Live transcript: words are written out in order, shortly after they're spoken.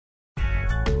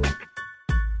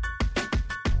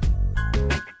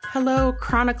Hello,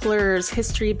 chroniclers,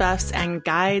 history buffs, and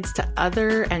guides to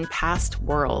other and past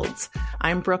worlds.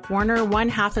 I'm Brooke Warner, one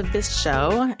half of this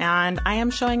show, and I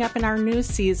am showing up in our new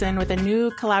season with a new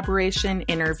collaboration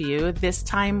interview, this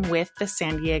time with the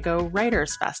San Diego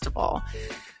Writers Festival.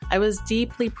 I was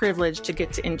deeply privileged to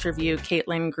get to interview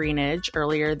Caitlin Greenidge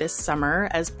earlier this summer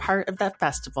as part of that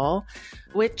festival,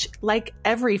 which, like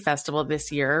every festival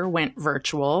this year, went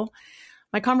virtual.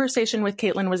 My conversation with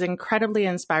Caitlin was incredibly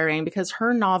inspiring because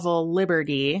her novel,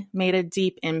 Liberty, made a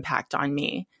deep impact on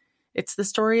me. It's the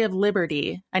story of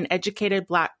Liberty, an educated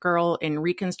Black girl in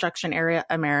Reconstruction-era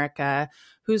America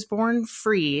who's born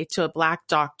free to a Black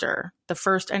doctor, the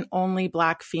first and only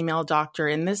Black female doctor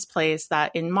in this place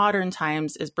that in modern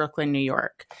times is Brooklyn, New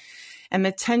York. And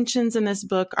the tensions in this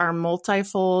book are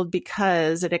multifold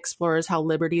because it explores how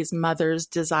Liberty's mother's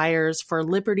desires for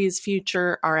Liberty's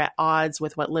future are at odds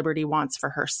with what Liberty wants for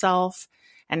herself,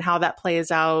 and how that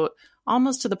plays out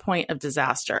almost to the point of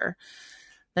disaster.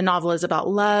 The novel is about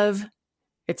love.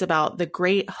 It's about the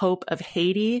great hope of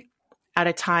Haiti at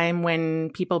a time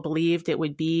when people believed it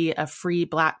would be a free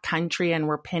Black country and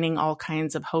were pinning all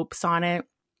kinds of hopes on it.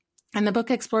 And the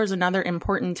book explores another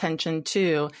important tension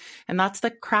too, and that's the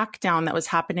crackdown that was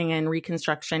happening in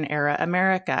Reconstruction-era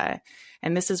America.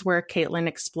 And this is where Caitlin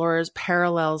explores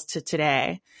parallels to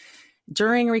today.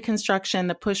 During Reconstruction,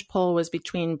 the push-pull was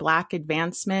between Black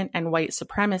advancement and white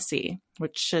supremacy,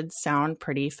 which should sound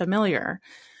pretty familiar.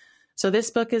 So this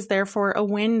book is therefore a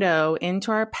window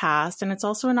into our past, and it's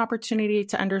also an opportunity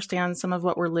to understand some of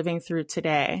what we're living through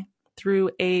today,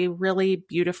 through a really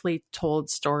beautifully told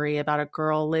story about a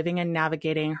girl living and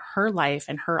navigating her life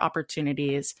and her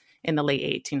opportunities in the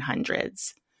late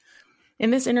 1800s.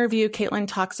 In this interview, Caitlin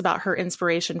talks about her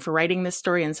inspiration for writing this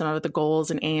story and some of the goals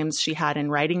and aims she had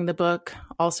in writing the book,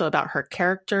 also about her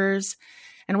characters.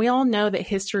 And we all know that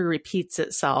history repeats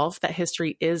itself, that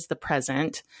history is the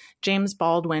present. James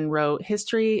Baldwin wrote,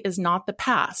 "History is not the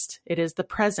past, it is the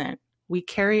present. We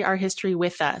carry our history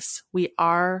with us. We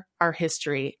are our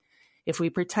history. If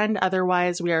we pretend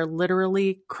otherwise, we are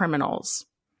literally criminals."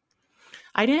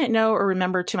 I didn't know or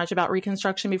remember too much about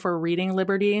Reconstruction before reading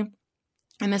Liberty.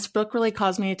 And this book really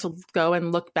caused me to go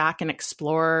and look back and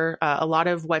explore a lot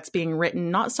of what's being written,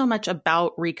 not so much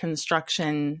about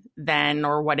Reconstruction then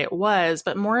or what it was,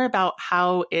 but more about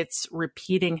how it's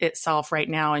repeating itself right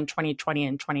now in 2020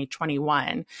 and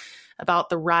 2021, about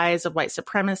the rise of white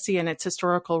supremacy and its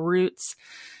historical roots.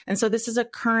 And so this is a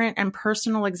current and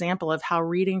personal example of how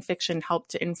reading fiction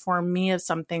helped to inform me of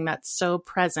something that's so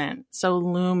present, so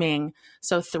looming,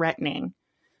 so threatening.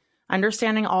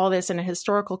 Understanding all this in a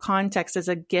historical context is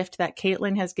a gift that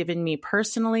Caitlin has given me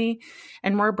personally,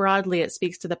 and more broadly, it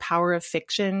speaks to the power of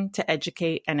fiction to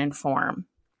educate and inform.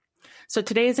 So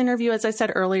today's interview, as I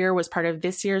said earlier, was part of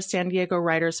this year's San Diego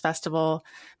Writers Festival.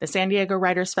 The San Diego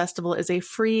Writers Festival is a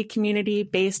free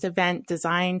community-based event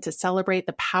designed to celebrate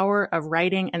the power of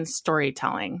writing and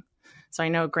storytelling. So I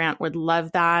know Grant would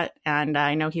love that, and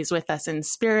I know he's with us in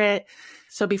spirit.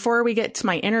 So before we get to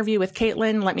my interview with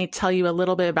Caitlin, let me tell you a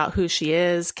little bit about who she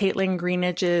is. Caitlin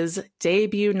Greenidge's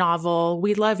debut novel,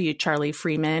 We Love You, Charlie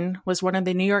Freeman, was one of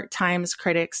the New York Times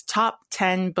critics' top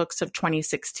 10 books of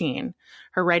 2016.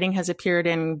 Her writing has appeared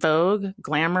in Vogue,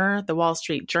 Glamour, The Wall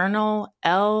Street Journal,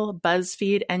 Elle,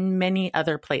 BuzzFeed, and many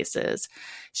other places.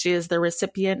 She is the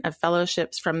recipient of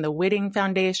fellowships from the Whitting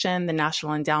Foundation, the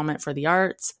National Endowment for the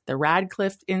Arts, the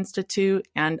Radcliffe Institute,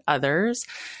 and others.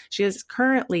 She is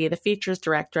currently the features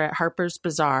director at Harper's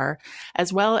Bazaar,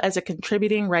 as well as a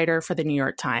contributing writer for the New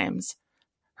York Times.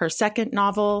 Her second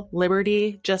novel,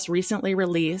 Liberty, just recently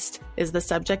released, is the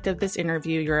subject of this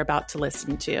interview you're about to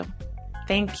listen to.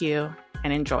 Thank you,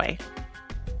 and enjoy.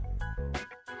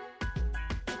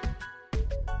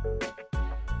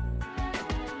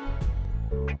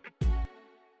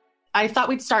 I thought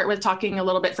we'd start with talking a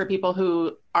little bit for people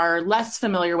who are less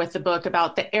familiar with the book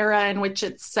about the era in which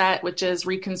it's set, which is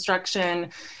Reconstruction,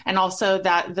 and also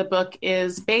that the book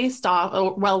is based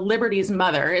off, well, Liberty's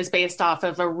mother is based off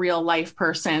of a real life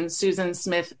person, Susan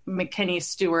Smith McKinney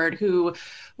Stewart, who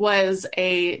was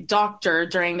a doctor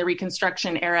during the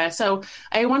Reconstruction era. So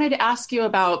I wanted to ask you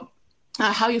about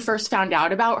how you first found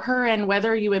out about her and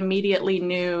whether you immediately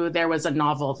knew there was a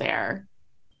novel there.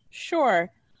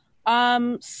 Sure.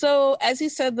 So as you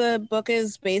said, the book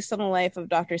is based on the life of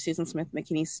Dr. Susan Smith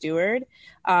McKinney Stewart.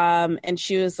 And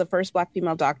she was the first Black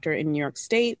female doctor in New York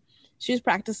State. She was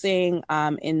practicing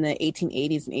in the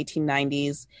 1880s and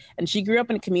 1890s. And she grew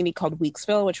up in a community called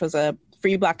Weeksville, which was a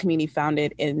free Black community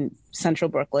founded in central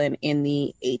Brooklyn in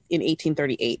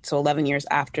 1838. So 11 years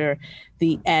after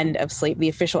the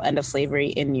official end of slavery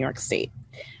in New York State.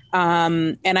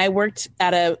 And I worked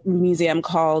at a museum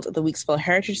called the Weeksville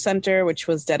Heritage Center, which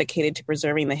was dedicated to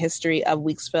preserving the history of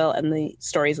Weeksville and the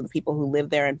stories of the people who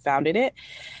lived there and founded it.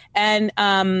 And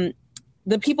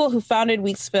the people who founded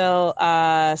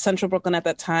Weeksville, Central Brooklyn at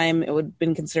that time, it would have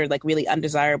been considered like really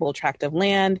undesirable tract of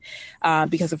land,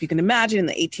 because if you can imagine, in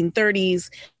the 1830s,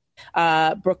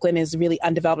 Brooklyn is really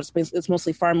undeveloped. It's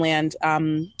mostly farmland.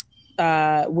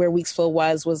 Where Weeksville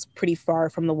was pretty far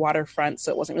from the waterfront,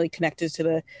 so it wasn't really connected to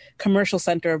the commercial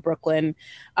center of Brooklyn.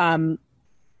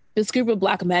 This group of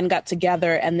Black men got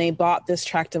together and they bought this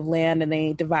tract of land and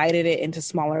they divided it into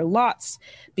smaller lots,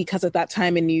 because at that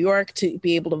time in New York, to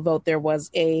be able to vote, there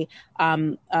was a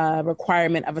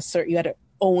requirement of you had to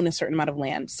own a certain amount of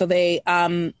land. So they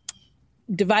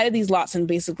divided these lots in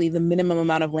basically the minimum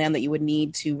amount of land that you would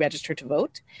need to register to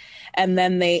vote. And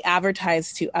then they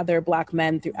advertised to other Black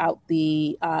men throughout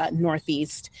the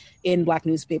Northeast in Black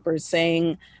newspapers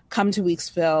saying, come to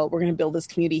Weeksville, we're going to build this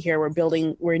community here.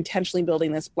 We're intentionally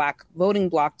building this Black voting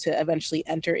bloc to eventually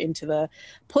enter into the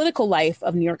political life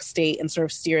of New York State and sort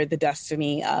of steer the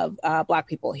destiny of Black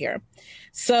people here.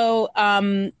 So,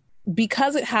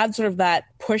 because it had sort of that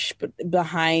push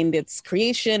behind its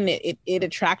creation, it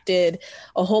attracted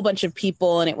a whole bunch of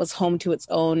people, and it was home to its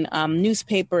own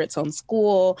newspaper, its own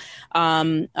school.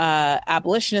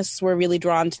 Abolitionists were really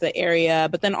drawn to the area,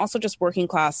 but then also just working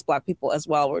class Black people as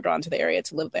well were drawn to the area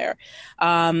to live there.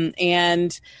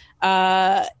 And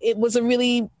it was a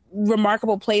really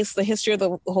remarkable place. The history of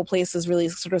the whole place is really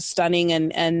sort of stunning,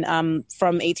 and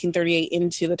from 1838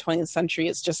 into the 20th century,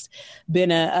 it's just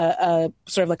been a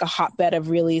sort of like a hotbed of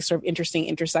really sort of interesting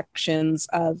intersections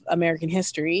of American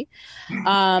history.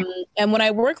 And when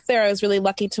I worked there, I was really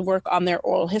lucky to work on their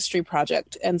oral history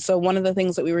project. And so one of the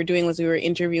things that we were doing was we were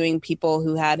interviewing people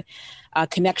who had a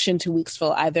connection to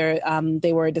Weeksville. Either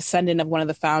they were a descendant of one of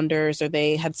the founders, or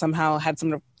they had somehow had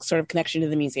some sort of connection to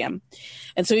the museum.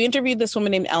 And so we interviewed this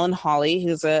woman named Ellen Hawley,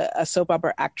 who's a soap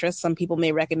opera actress. Some people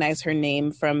may recognize her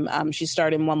name from, she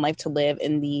starred in One Life to Live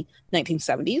in the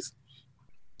 1970s.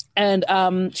 And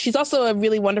she's also a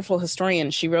really wonderful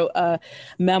historian. She wrote a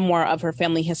memoir of her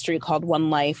family history called One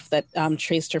Life that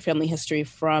traced her family history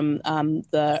from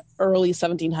the early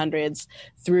 1700s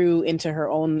through into her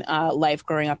own life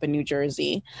growing up in New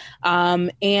Jersey.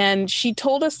 And she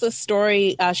told us the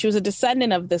story. She was a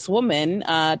descendant of this woman,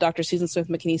 Dr. Susan Smith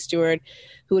McKinney Stewart,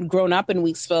 who had grown up in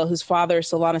Weeksville, whose father,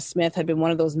 Sylvanus Smith, had been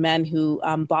one of those men who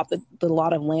bought the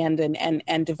lot of land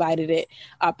and divided it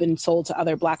up and sold to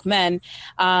other Black men.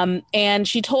 And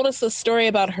she told us the story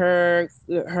about her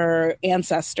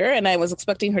ancestor, and I was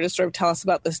expecting her to sort of tell us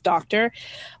about this doctor.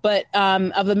 But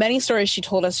of the many stories she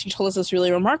told us this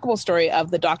really remarkable story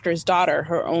of the doctor's daughter,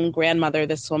 her own grandmother,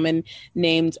 this woman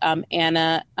named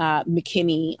Anna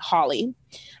McKinney Hawley.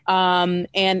 And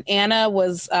Anna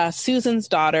was Susan's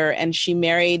daughter, and she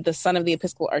married the son of the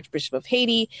Episcopal Archbishop of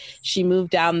Haiti. She moved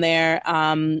down there,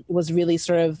 was really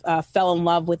sort of fell in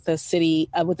love with the city,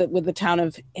 with the town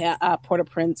of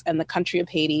Port-au-Prince and the country of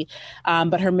Haiti.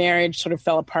 But her marriage sort of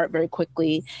fell apart very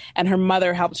quickly, and her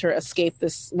mother helped her escape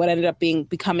what ended up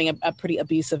becoming a pretty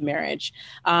abusive marriage.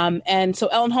 And so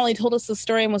Ellen Hawley told us the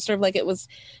story and was sort of like,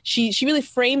 she really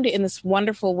framed it in this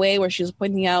wonderful way where she was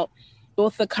pointing out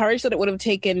both the courage that it would have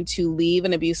taken to leave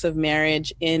an abusive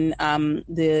marriage in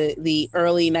the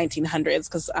early 1900s,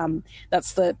 because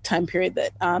that's the time period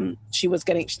that she was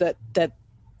getting that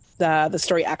the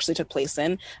story actually took place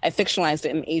in. I fictionalized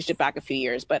it and aged it back a few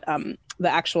years, but the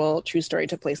actual true story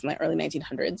took place in the early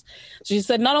 1900s. So she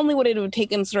said not only would it have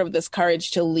taken sort of this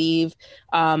courage to leave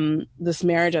this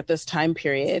marriage at this time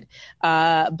period,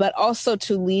 but also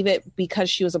to leave it because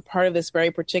she was a part of this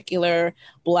very particular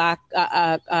Black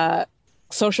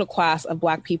social class of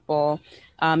Black people,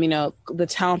 the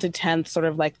talented 10th, sort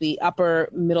of like the upper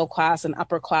middle class and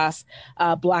upper class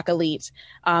Black elite,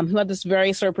 who had this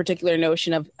very sort of particular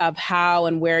notion of how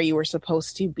and where you were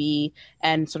supposed to be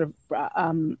and sort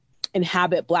of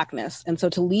inhabit Blackness. And so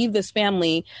to leave this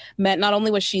family meant not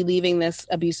only was she leaving this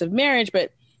abusive marriage,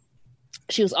 but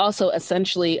she was also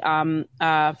essentially,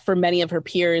 for many of her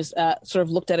peers, sort of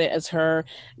looked at it as her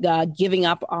giving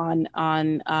up on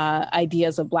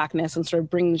ideas of Blackness and sort of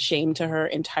bringing shame to her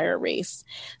entire race.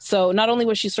 So not only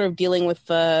was she sort of dealing with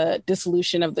the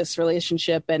dissolution of this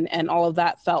relationship and all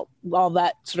that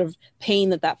sort of pain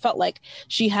that felt like,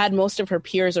 she had most of her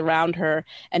peers around her,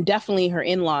 and definitely her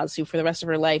in-laws, who for the rest of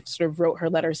her life sort of wrote her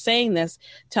letters saying this,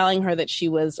 telling her that she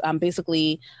was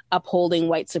basically upholding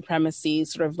white supremacy,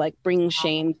 sort of like bringing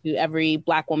shame to every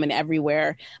Black woman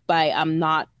everywhere by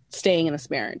not staying in this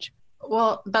marriage.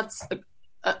 Well, that's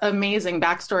amazing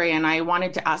backstory. And I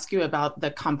wanted to ask you about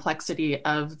the complexity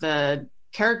of the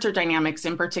character dynamics,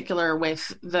 in particular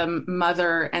with the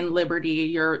mother and Liberty,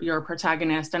 your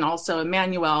protagonist, and also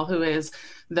Emmanuel, who is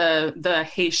the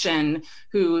Haitian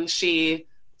who she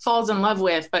falls in love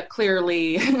with, but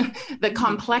clearly the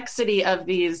complexity of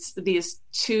these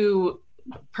two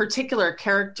particular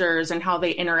characters and how they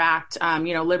interact,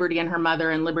 Liberty and her mother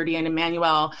and Liberty and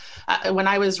Emmanuel. When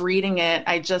I was reading it,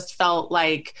 I just felt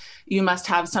like you must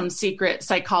have some secret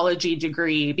psychology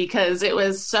degree, because it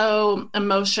was so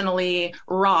emotionally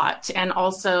wrought. And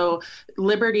also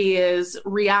Liberty is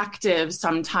reactive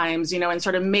sometimes, and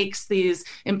sort of makes these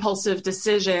impulsive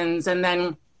decisions. And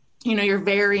then you're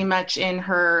very much in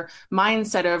her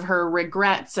mindset of her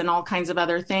regrets and all kinds of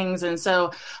other things. And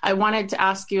so I wanted to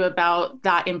ask you about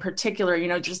that in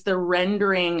particular, just the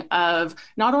rendering of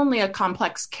not only a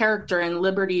complex character in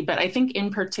Liberty, but I think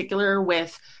in particular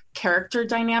with character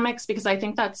dynamics, because I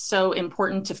think that's so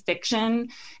important to fiction.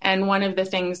 And one of the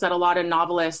things that a lot of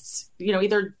novelists,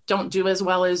 either don't do as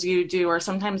well as you do, or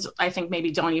sometimes I think maybe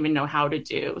don't even know how to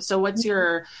do. So what's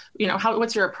your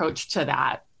approach to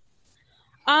that?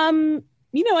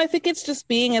 I think it's just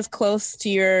being as close to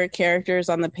your characters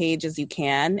on the page as you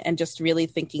can, and just really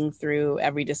thinking through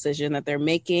every decision that they're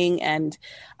making, and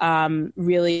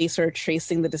really sort of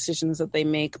tracing the decisions that they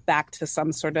make back to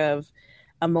some sort of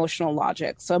emotional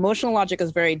logic. So emotional logic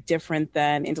is very different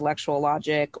than intellectual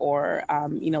logic or,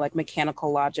 like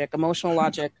mechanical logic. Emotional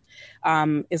logic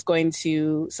is going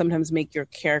to sometimes make your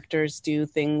characters do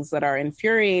things that are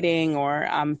infuriating, or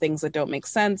things that don't make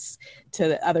sense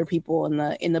to other people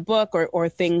in the book, or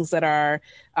things that are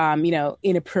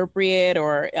inappropriate,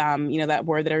 or that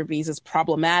word that everybody uses,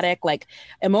 problematic. Like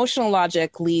emotional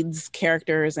logic leads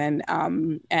characters and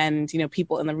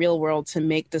people in the real world to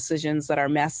make decisions that are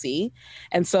messy.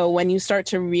 And so when you start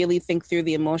to really think through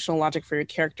the emotional logic for your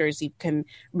characters, you can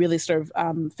really sort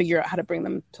of figure out how to bring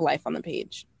them to life on the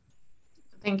page.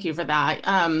 Thank you for that.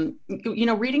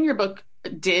 Reading your book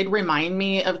did remind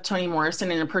me of Toni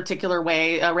Morrison in a particular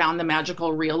way around the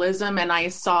magical realism. And I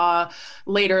saw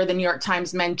later the New York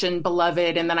Times mentioned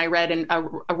Beloved. And then I read a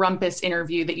Rumpus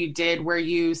interview that you did where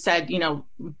you said,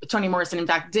 Toni Morrison, in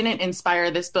fact, didn't inspire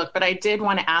this book. But I did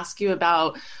want to ask you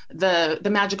about the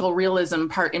magical realism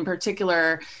part in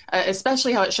particular,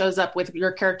 especially how it shows up with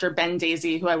your character, Ben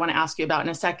Daisy, who I want to ask you about in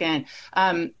a second.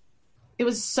 It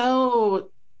was so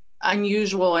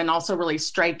unusual and also really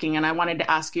striking. And I wanted to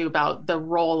ask you about the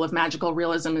role of magical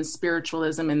realism and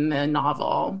spiritualism in the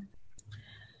novel.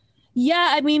 Yeah,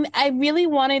 I mean, I really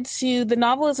wanted to, the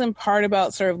novel is in part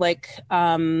about sort of like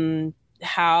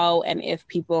how and if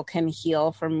people can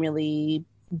heal from really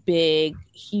big,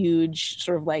 huge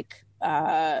sort of like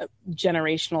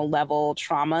generational level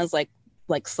traumas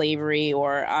like slavery,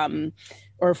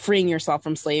 or freeing yourself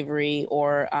from slavery,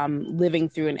 or living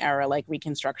through an era like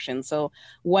Reconstruction. So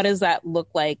what does that look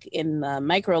like in the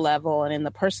micro level and in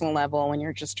the personal level when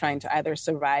you're just trying to either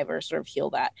survive or sort of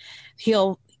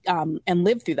heal and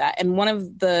live through that? And one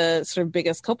of the sort of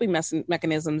biggest coping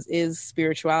mechanisms is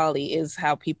spirituality, is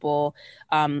how people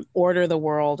order the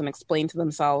world and explain to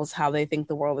themselves how they think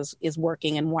the world is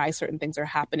working and why certain things are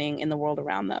happening in the world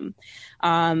around them.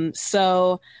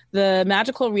 So the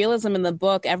magical realism in the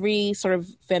book, every sort of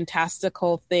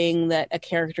fantastical thing that a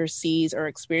character sees or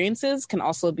experiences can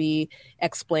also be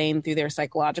explained through their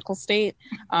psychological state,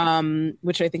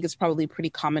 which I think is probably pretty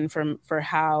common for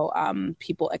how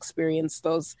people experience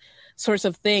those sorts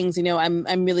of things.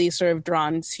 I'm really sort of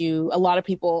drawn to a lot of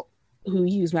people who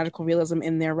use magical realism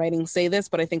in their writing say this,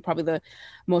 but I think probably the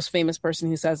most famous person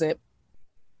who says it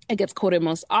gets quoted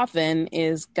most often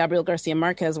is Gabriel Garcia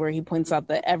Marquez, where he points out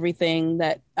that everything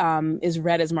that is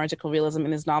read as magical realism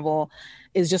in his novel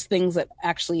is just things that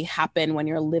actually happen when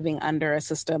you're living under a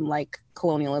system like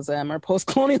colonialism or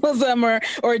post-colonialism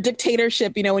or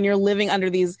dictatorship, when you're living under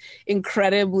these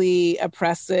incredibly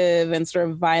oppressive and sort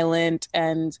of violent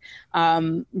and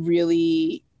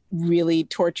really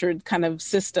tortured kind of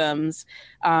systems,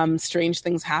 strange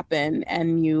things happen,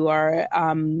 and you are,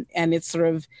 and it's sort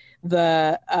of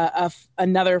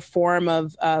another form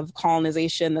of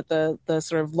colonization that the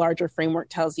sort of larger framework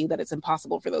tells you that it's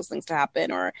impossible for those things to happen,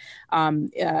 or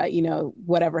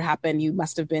whatever happened, you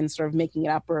must have been sort of making it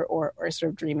up or sort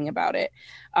of dreaming about it.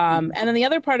 And then the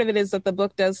other part of it is that the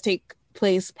book does take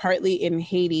place partly in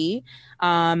Haiti.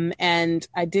 And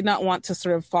I did not want to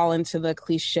sort of fall into the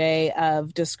cliche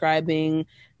of describing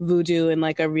voodoo in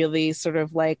like a really sort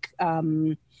of like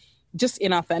just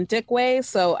inauthentic way.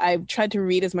 So I tried to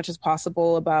read as much as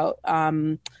possible about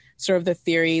sort of the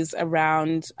theories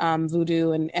around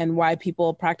voodoo and why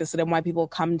people practice it and why people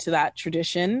come to that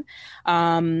tradition.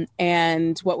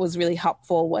 And what was really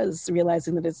helpful was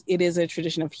realizing that it is a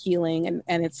tradition of healing,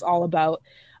 and it's all about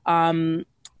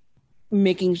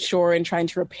making sure and trying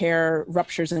to repair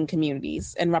ruptures in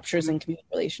communities and ruptures in community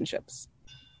relationships.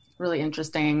 Really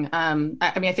interesting. I mean,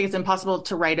 I think it's impossible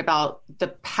to write about the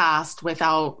past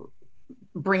without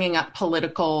bringing up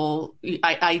political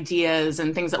ideas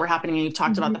and things that were happening. And you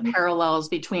talked about the parallels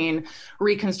between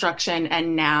Reconstruction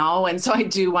and now. And so I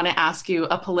do want to ask you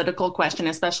a political question,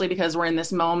 especially because we're in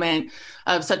this moment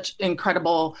of such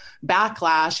incredible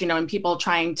backlash, and people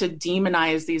trying to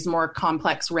demonize these more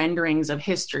complex renderings of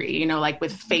history, like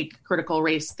with fake critical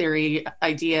race theory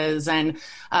ideas. And,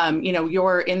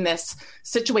 you're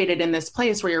situated in this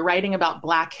place where you're writing about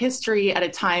Black history at a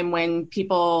time when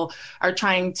people are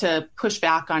trying to push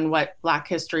back on what Black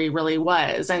history really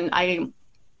was. And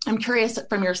I'm curious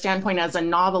from your standpoint as a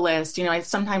novelist, I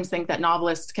sometimes think that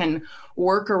novelists can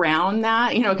work around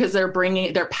that, because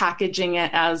they're packaging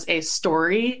it as a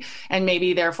story, and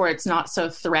maybe therefore it's not so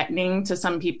threatening to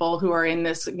some people who are in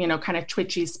this, kind of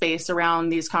twitchy space around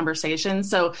these conversations.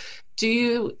 So do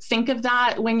you think of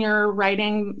that when you're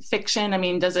writing fiction? I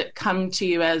mean, does it come to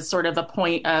you as sort of a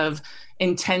point of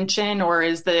intention, or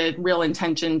is the real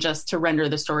intention just to render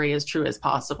the story as true as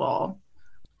possible?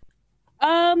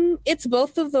 It's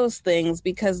both of those things,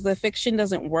 because the fiction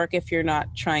doesn't work if you're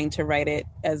not trying to write it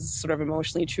as sort of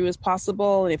emotionally true as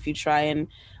possible. And if you try and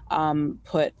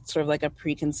put sort of like a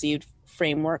preconceived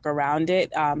framework around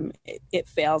it, it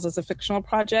fails as a fictional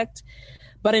project.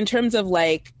 But in terms of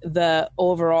like the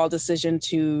overall decision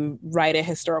to write a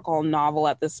historical novel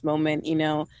at this moment,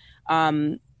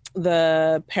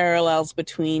 the parallels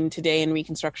between today and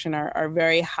Reconstruction are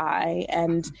very high.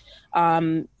 And,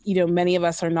 many of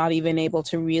us are not even able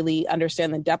to really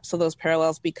understand the depths of those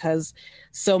parallels, because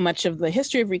so much of the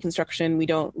history of Reconstruction we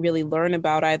don't really learn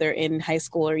about either in high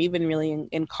school or even really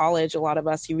in college. A lot of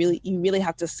us, you really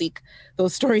have to seek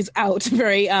those stories out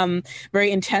very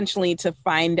intentionally to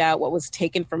find out what was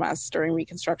taken from us during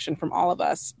Reconstruction, from all of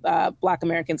us, Black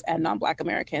Americans and non-Black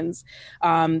Americans,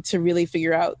 to really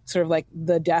figure out sort of like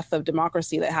the death of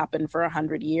democracy that happened for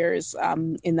 100 years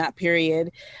in that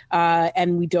period.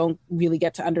 And we don't really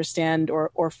get to understand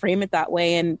or frame it that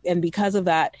way. And because of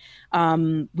that,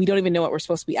 we don't even know what we're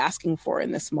supposed to be asking for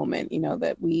in this moment,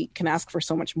 that we can ask for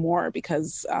so much more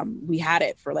because we had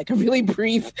it for like a really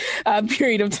brief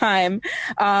period of time.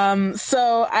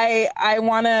 So I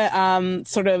want to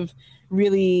sort of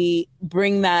really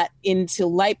bring that into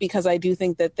light, because I do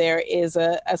think that there is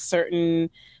a certain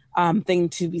thing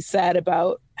to be said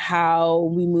about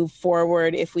how we move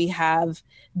forward if we have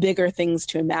bigger things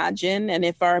to imagine. And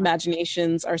if our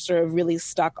imaginations are sort of really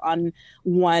stuck on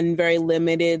one very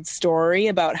limited story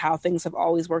about how things have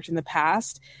always worked in the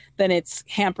past, then it's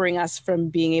hampering us from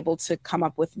being able to come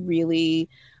up with really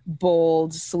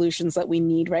bold solutions that we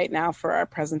need right now for our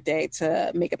present day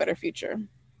to make a better future.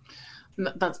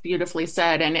 That's beautifully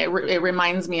said. And it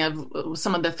reminds me of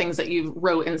some of the things that you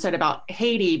wrote and said about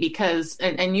Haiti, because,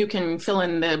 and you can fill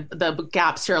in the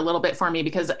gaps here a little bit for me,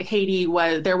 because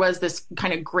there was this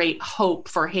kind of great hope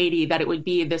for Haiti that it would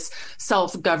be this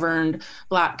self-governed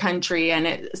Black country. And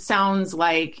it sounds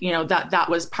like, that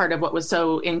was part of what was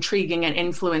so intriguing and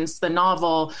influenced the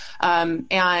novel.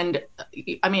 And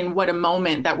I mean, what a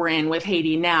moment that we're in with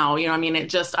Haiti now.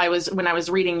 When I was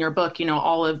reading your book,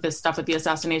 all of this stuff with the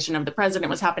assassination of the president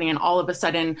was happening, and all of a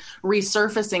sudden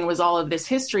resurfacing was all of this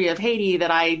history of Haiti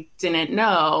that I didn't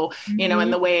know,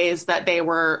 in the ways that they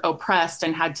were oppressed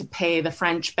and had to pay the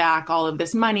French back all of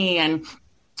this money. And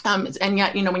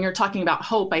yet, when you're talking about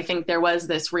hope, I think there was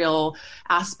this real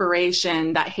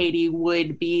aspiration that Haiti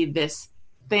would be this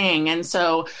thing. And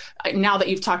so now that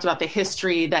you've talked about the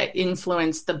history that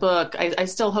influenced the book, I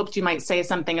still hoped you might say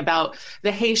something about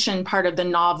the Haitian part of the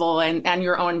novel and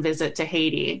your own visit to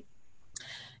Haiti.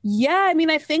 Yeah, I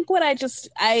mean, I think what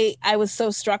I was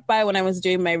so struck by when I was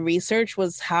doing my research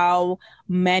was how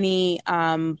many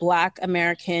Black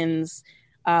Americans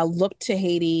looked to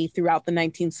Haiti throughout the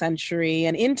 19th century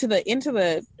and into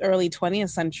the early 20th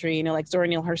century. Like Zora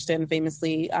Neale Hurston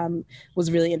famously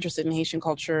was really interested in Haitian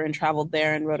culture and traveled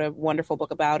there and wrote a wonderful book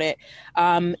about it.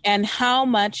 And how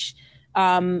much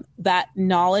that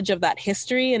knowledge of that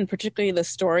history, and particularly the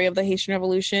story of the Haitian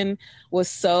Revolution, was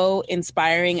so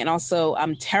inspiring and also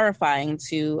terrifying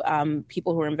to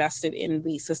people who were invested in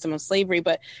the system of slavery,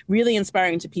 but really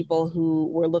inspiring to people who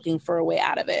were looking for a way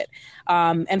out of it.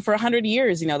 And for 100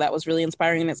 years, that was really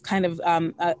inspiring. And it's kind of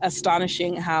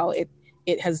astonishing how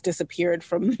it has disappeared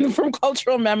from from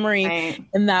cultural memory Right.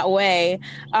 in that way.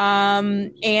 So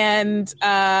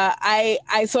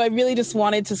I really just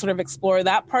wanted to sort of explore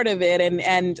that part of it.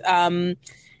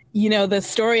 The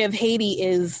story of Haiti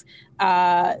is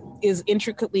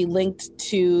intricately linked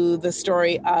to the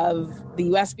story of the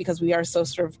U.S. because we are so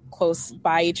sort of close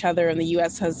by each other, and the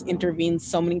U.S. has intervened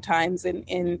so many times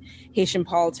in Haitian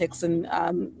politics in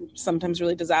sometimes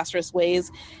really disastrous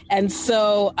ways. And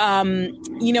so,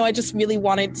 I just really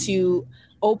wanted to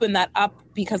open that up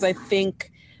because I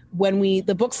think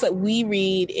the books that we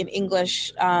read in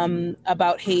English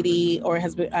about Haiti or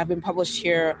have been published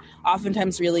here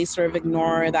oftentimes really sort of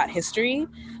ignore that history.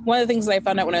 One of the things that I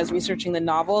found out when I was researching the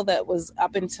novel, that was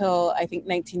up until I think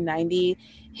 1990,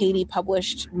 Haiti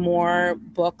published more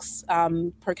books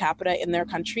per capita in their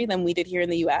country than we did here in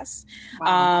the U.S.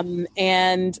 Wow.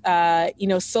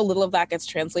 So little of that gets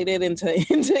translated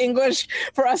into English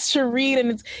for us to read,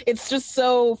 and it's just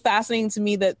so fascinating to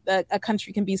me that a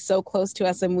country can be so close to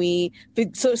us, and we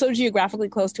so geographically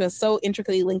close to us, so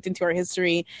intricately linked into our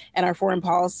history and our foreign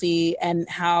policy and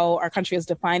how our country has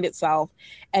defined itself,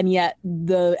 and yet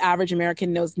the average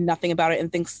American knows nothing about it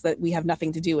and thinks that we have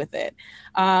nothing to do with it.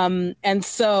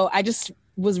 So I just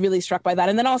was really struck by that.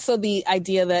 And then also the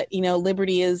idea that,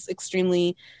 Liberty is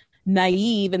extremely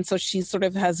naive. And so she sort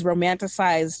of has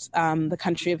romanticized the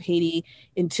country of Haiti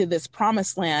into this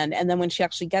promised land. And then when she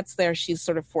actually gets there, she's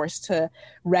sort of forced to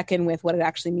reckon with what it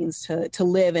actually means to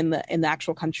live in the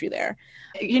actual country there.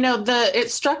 It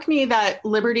struck me that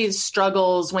Liberty's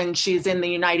struggles when she's in the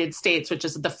United States, which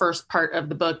is the first part of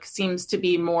the book, seems to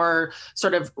be more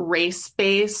sort of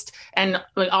race-based. And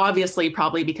obviously,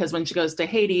 probably because when she goes to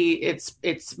Haiti,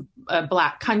 it's a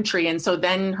Black country. And so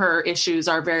then her issues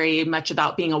are very much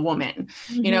about being a woman,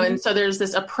 and so there's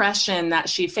this oppression that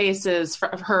she faces for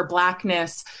her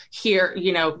Blackness here,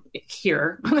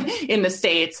 here in the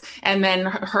States, and then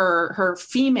her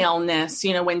femaleness,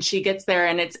 when she gets there.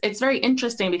 And it's very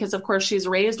interesting because, of course, she's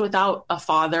raised without a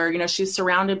father, she's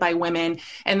surrounded by women,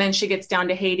 and then she gets down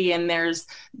to Haiti and there's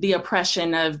the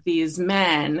oppression of these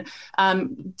men.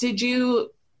 Did you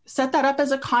set that up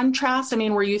as a contrast? I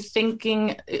mean, were you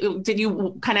thinking, did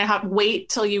you kind of wait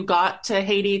till you got to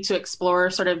Haiti to explore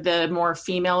sort of the more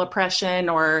female oppression?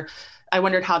 Or I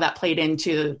wondered how that played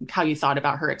into how you thought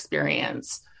about her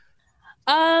experience.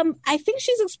 I think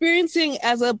she's experiencing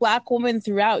as a Black woman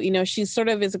throughout, she sort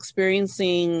of is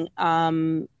experiencing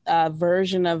a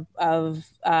version of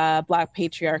Black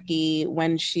patriarchy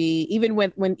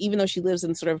even though she lives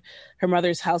in sort of her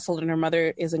mother's household, and her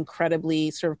mother is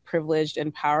incredibly sort of privileged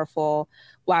and powerful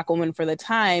Black woman for the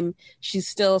time, she's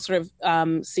still sort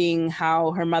of seeing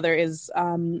how her mother is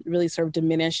really sort of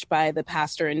diminished by the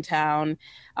pastor in town,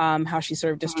 how she's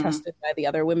sort of distrusted by the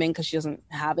other women because she doesn't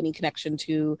have any connection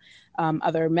to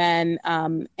other men,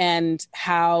 and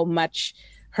how much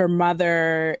her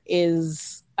mother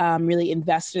is really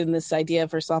invested in this idea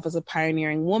of herself as a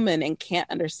pioneering woman and can't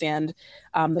understand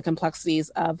the complexities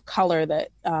of color that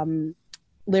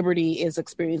Liberty is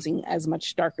experiencing as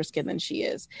much darker skin than she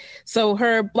is. So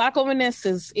her Black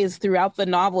womanness is throughout the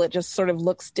novel. It just sort of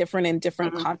looks different in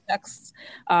different contexts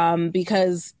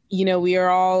because, we are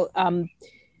all...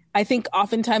 I think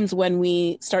oftentimes when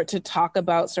we start to talk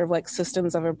about sort of like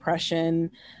systems of oppression,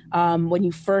 when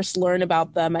you first learn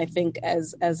about them, I think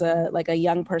as a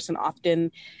young person,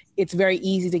 often it's very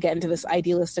easy to get into this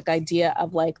idealistic idea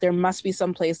of like, there must be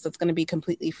some place that's going to be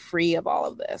completely free of all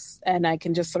of this. And I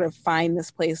can just sort of find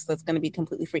this place that's going to be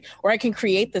completely free, or I can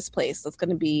create this place that's going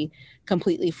to be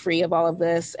completely free of all of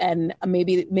this. And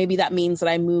maybe that means that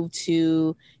I move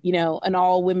to, an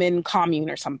all women commune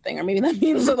or something, or maybe that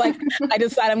means that like, I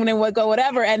decide I'm going to go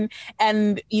whatever. And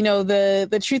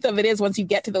the truth of it is, once you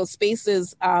get to those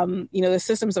spaces, the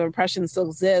systems of oppression still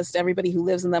exist. Everybody who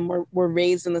lives in them were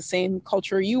raised in the same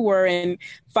culture you were, and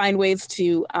find ways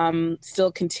to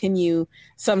still continue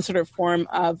some sort of form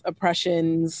of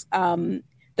oppressions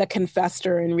that can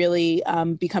fester and really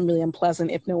become really unpleasant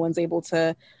if no one's able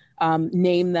to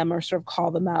name them or sort of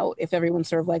call them out. If everyone's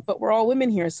sort of like, but we're all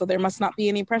women here, so there must not be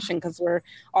any oppression because we're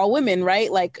all women,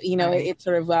 right? Like, right. It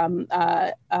sort of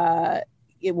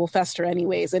it will fester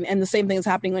anyways. And the same thing is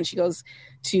happening when she goes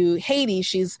to Haiti.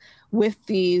 She's with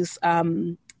these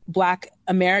Black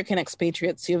American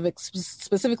expatriates who have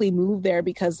specifically moved there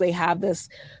because they have this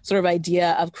sort of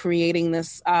idea of creating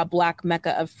this Black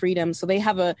Mecca of freedom. So they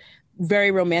have a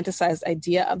very romanticized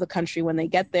idea of the country when they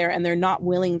get there, and they're not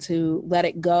willing to let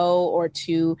it go or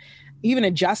to even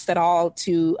adjust at all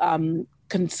to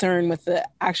concern with the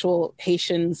actual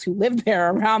Haitians who live there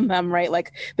around them, right?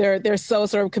 Like they're so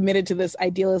sort of committed to this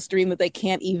idealist dream that they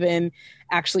can't even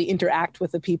actually interact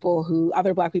with the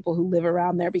other Black people who live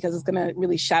around there, because it's going to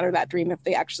really shatter that dream if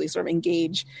they actually sort of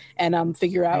engage and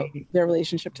figure out their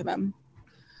relationship to them.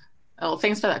 Well,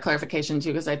 thanks for that clarification too,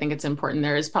 because I think it's important.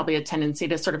 There is probably a tendency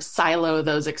to sort of silo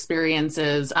those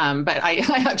experiences. But I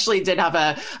actually did have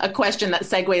a question that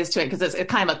segues to it, because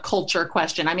it's kind of a culture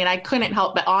question. I mean, I couldn't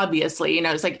help but obviously,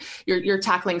 it's like you're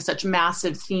tackling such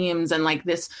massive themes, and like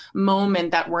this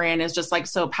moment that we're in is just like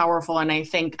so powerful. And I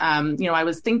think, I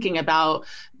was thinking about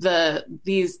that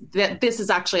this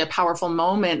is actually a powerful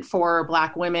moment for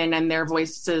Black women and their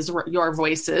voices, your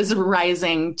voices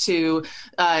rising to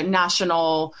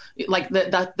national, like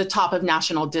the top of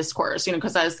national discourse,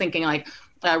 because I was thinking like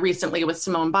recently with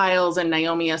Simone Biles and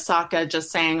Naomi Osaka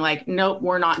just saying like, nope,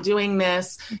 we're not doing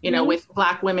this, with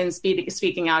Black women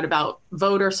speaking out about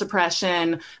voter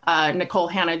suppression, Nicole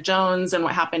Hannah-Jones and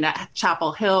what happened at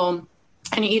Chapel Hill.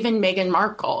 And even Meghan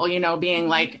Markle, being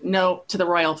like, no to the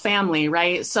royal family,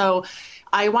 right? So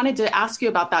I wanted to ask you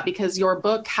about that, because your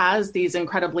book has these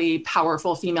incredibly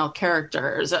powerful female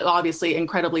characters, obviously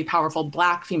incredibly powerful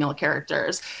Black female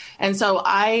characters. And so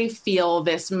I feel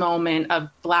this moment of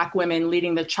Black women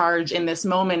leading the charge in this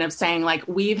moment of saying like,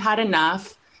 we've had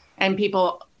enough, and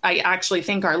people I actually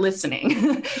think are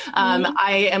listening.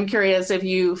 I am curious if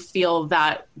you feel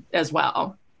that as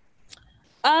well.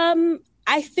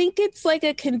 I think it's like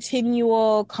a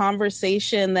continual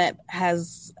conversation that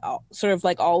has sort of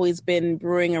like always been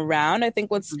brewing around. I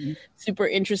think what's super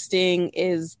interesting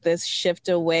is this shift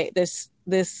away, this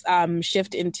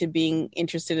shift into being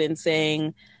interested in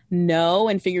saying no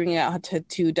and figuring out how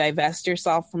to divest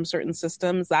yourself from certain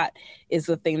systems. That is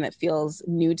the thing that feels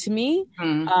new to me.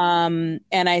 And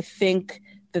I think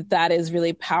that is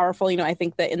really powerful. I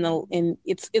think that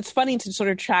it's funny to sort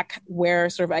of track where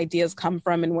sort of ideas come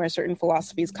from and where certain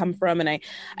philosophies come from. And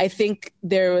I think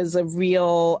there was a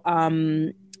real,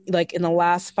 like in the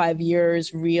last 5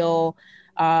 years,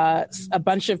 a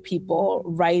bunch of people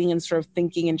writing and sort of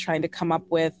thinking and trying to come up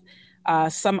with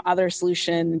some other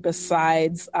solution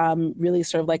besides really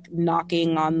sort of like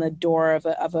knocking on the door of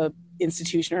a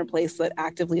institution or a place that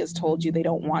actively has told you they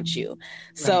don't want you. Right.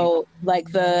 So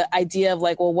like the idea of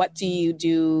like, well, what do you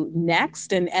do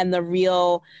next? And the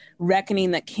real reckoning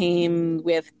that came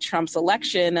with Trump's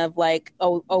election of like,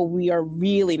 oh, we are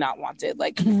really not wanted.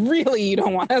 Like, really, you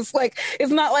don't want us. Like,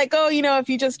 it's not like, oh, if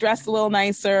you just dressed a little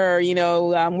nicer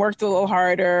or, worked a little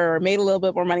harder or made a little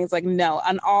bit more money. It's like, no,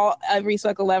 on every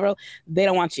cycle level, they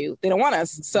don't want you. They don't want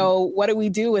us. So what do we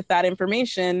do with that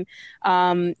information?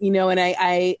 And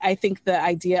I think the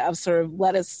idea of sort of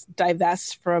let us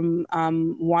divest from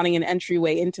wanting an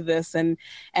entryway into this, and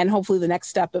hopefully the next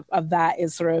step of that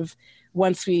is sort of,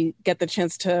 once we get the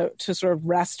chance to sort of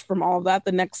rest from all of that,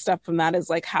 the next step from that is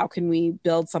like, how can we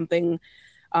build something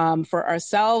for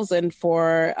ourselves and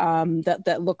for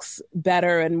that looks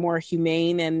better and more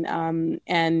humane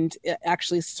and it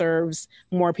actually serves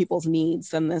more people's needs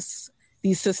than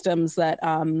these systems that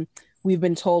we've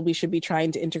been told we should be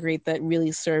trying to integrate that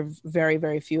really serve very,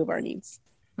 very few of our needs.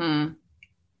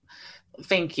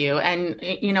 Thank you. And,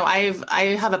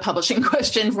 I have a publishing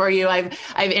question for you. I've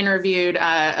interviewed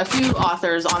a few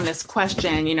authors on this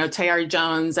question, Tayari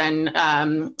Jones and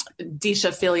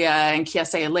Disha Filia and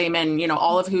Kiese Lehman,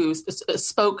 all of who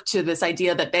spoke to this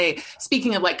idea that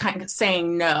speaking of like kind of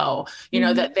saying no,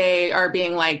 that they are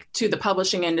being like to the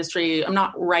publishing industry, I'm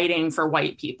not writing for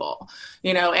white people,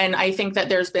 and I think that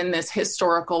there's been this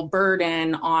historical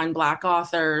burden on Black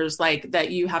authors, like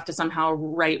that you have to somehow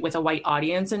write with a white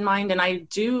audience in mind. And I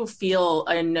do feel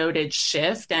a noted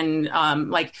shift and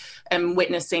am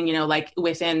witnessing, like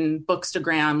within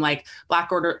Bookstagram, like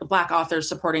Black authors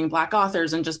supporting Black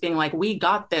authors and just being like, we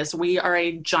got this. We are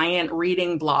a giant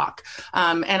reading block.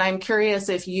 And I'm curious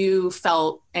if you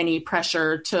felt any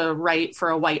pressure to write for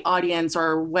a white audience,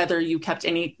 or whether you kept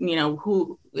any,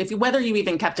 whether you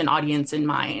even kept an audience in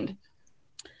mind.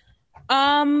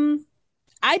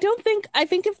 I think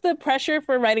if the pressure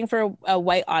for writing for a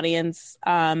white audience,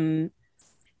 I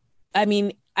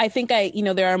think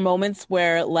there are moments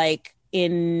where like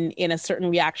in a certain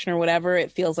reaction or whatever,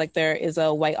 it feels like there is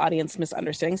a white audience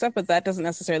misunderstanding stuff, but that doesn't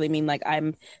necessarily mean like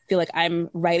feel like I'm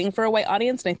writing for a white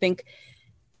audience. And I think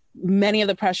many of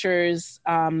the pressures,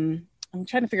 I'm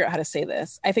trying to figure out how to say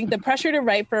this. I think the pressure to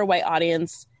write for a white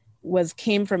audience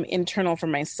came from internal for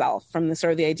myself, from the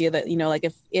sort of the idea that, like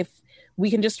if we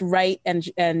can just write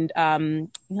and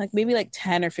like maybe like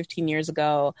 10 or 15 years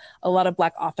ago, a lot of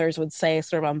Black authors would say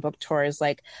sort of on book tours,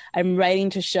 like, I'm writing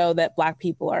to show that Black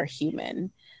people are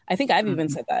human. I think I've even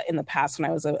said that in the past when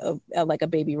I was like a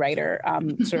baby writer,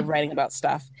 sort of writing about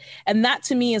stuff. And that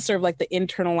to me is sort of like the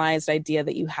internalized idea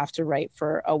that you have to write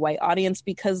for a white audience,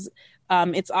 because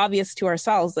it's obvious to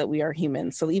ourselves that we are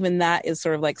human. So even that is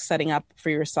sort of like setting up for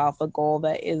yourself a goal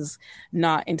that is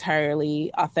not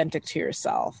entirely authentic to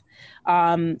yourself.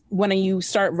 When you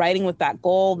start writing with that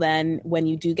goal, then when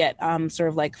you do get sort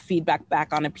of like feedback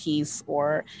back on a piece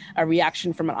or a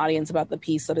reaction from an audience about the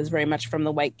piece that is very much from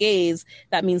the white gaze,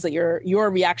 that means that your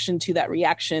reaction to that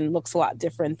reaction looks a lot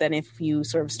different than if you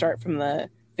sort of start from the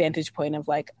vantage point of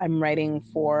like, I'm writing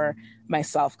for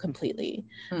myself completely.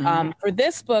 For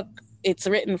this book, it's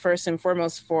written first and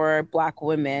foremost for Black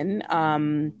women.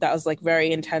 That was like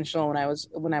very intentional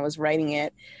when I was writing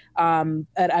it. And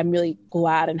I'm really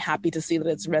glad and happy to see that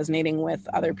it's resonating with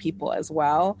other people as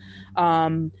well.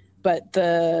 But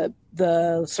the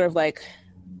sort of like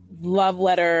love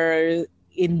letter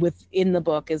within the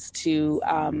book is to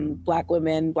Black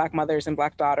women, Black mothers, and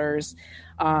Black daughters,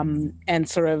 and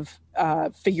sort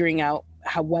of figuring out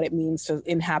what it means to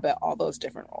inhabit all those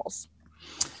different roles.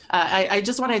 I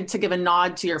just wanted to give a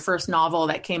nod to your first novel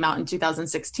that came out in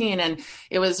 2016, and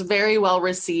it was very well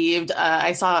received.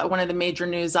 I saw one of the major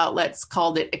news outlets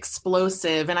called it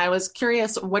explosive, and I was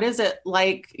curious, what is it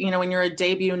like, when you're a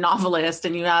debut novelist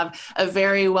and you have a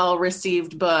very well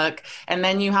received book, and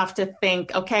then you have to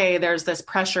think, okay, there's this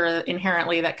pressure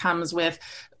inherently that comes with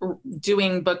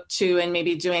doing book 2 and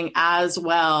maybe doing as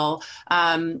well.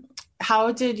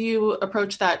 How did you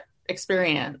approach that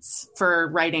experience for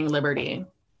writing Liberty?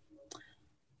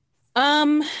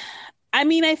 I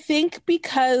mean, I think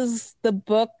because the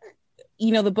book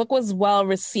was well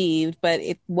received, but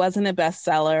it wasn't a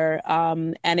bestseller,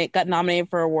 and it got nominated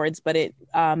for awards, but it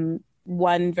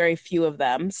won very few of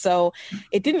them. So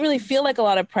it didn't really feel like a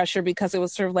lot of pressure, because it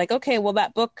was sort of like, okay, well,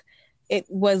 that book, it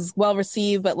was well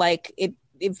received, but like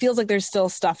it feels like there's still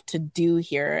stuff to do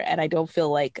here, and I don't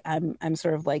feel like I'm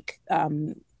sort of like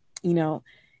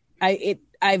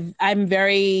I'm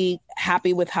very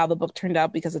happy with how the book turned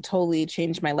out, because it totally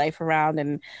changed my life around.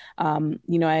 And,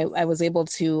 I was able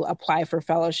to apply for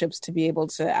fellowships to be able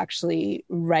to actually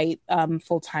write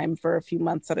full time for a few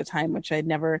months at a time, which I'd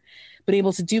never been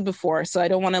able to do before. So I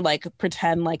don't want to like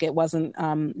pretend like it wasn't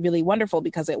really wonderful,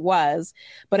 because it was,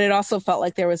 but it also felt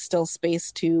like there was still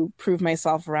space to prove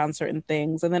myself around certain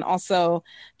things. And then also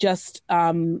just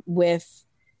with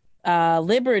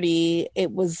Liberty,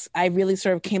 I really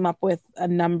sort of came up with a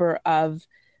number of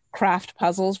craft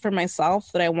puzzles for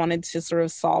myself that I wanted to sort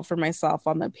of solve for myself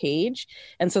on the page.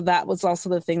 And so that was also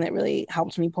the thing that really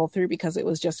helped me pull through, because it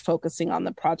was just focusing on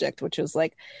the project, which was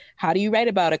like, how do you write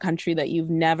about a country that you've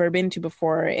never been to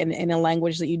before in a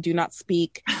language that you do not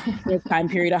speak, in a time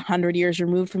period 100 years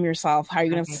removed from yourself? How are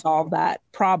you going to solve that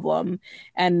problem?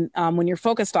 And when you're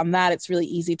focused on that, it's really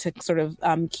easy to sort of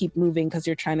keep moving, because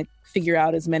you're trying to figure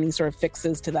out as many sort of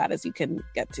fixes to that as you can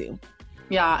get to.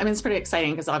 Yeah, I mean, it's pretty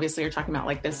exciting, because obviously you're talking about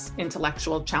like this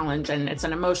intellectual challenge, and it's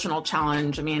an emotional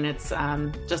challenge. I mean, it's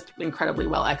just incredibly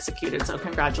well executed. So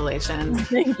congratulations.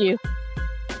 Thank you.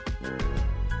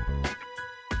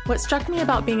 What struck me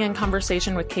about being in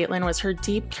conversation with Caitlin was her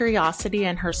deep curiosity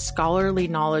and her scholarly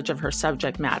knowledge of her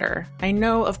subject matter. I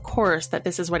know, of course, that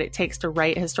this is what it takes to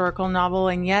write a historical novel,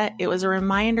 and yet it was a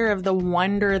reminder of the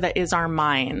wonder that is our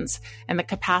minds and the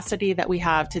capacity that we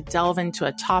have to delve into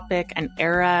a topic, an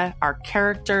era, our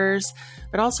characters,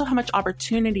 but also how much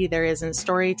opportunity there is in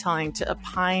storytelling to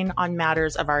opine on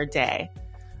matters of our day.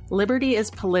 Liberty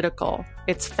is political,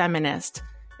 it's feminist,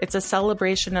 it's a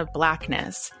celebration of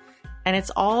Blackness. And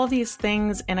it's all these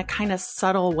things in a kind of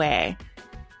subtle way.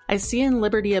 I see in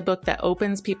Liberty a book that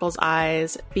opens people's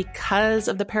eyes because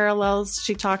of the parallels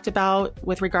she talked about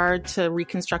with regard to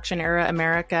Reconstruction era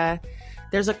America.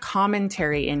 There's a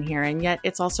commentary in here, and yet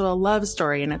it's also a love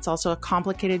story, and it's also a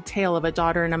complicated tale of a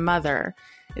daughter and a mother.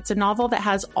 It's a novel that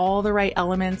has all the right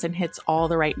elements and hits all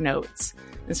the right notes.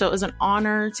 And so it was an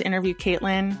honor to interview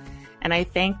Caitlin. And I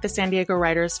thank the San Diego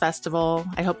Writers Festival.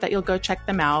 I hope that you'll go check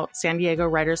them out,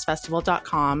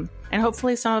 sandiegowritersfestival.com. And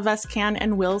hopefully some of us can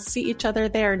and will see each other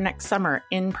there next summer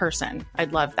in person.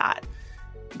 I'd love that.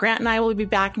 Grant and I will be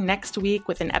back next week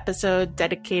with an episode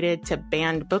dedicated to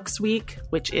Banned Books Week,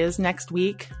 which is next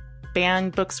week.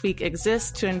 Banned Books Week exists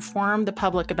to inform the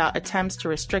public about attempts to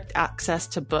restrict access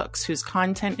to books whose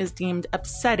content is deemed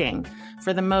upsetting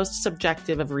for the most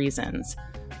subjective of reasons.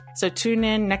 So tune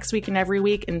in next week and every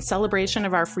week in celebration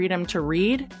of our freedom to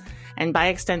read, and by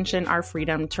extension, our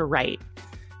freedom to write.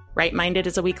 Right Minded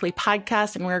is a weekly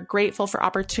podcast, and we're grateful for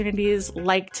opportunities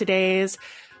like today's,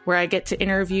 where I get to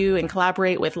interview and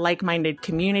collaborate with like-minded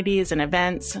communities and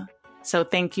events. So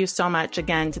thank you so much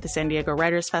again to the San Diego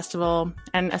Writers Festival.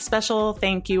 And a special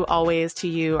thank you always to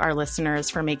you, our listeners,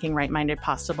 for making Right Minded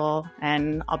possible.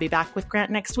 And I'll be back with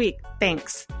Grant next week.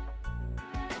 Thanks.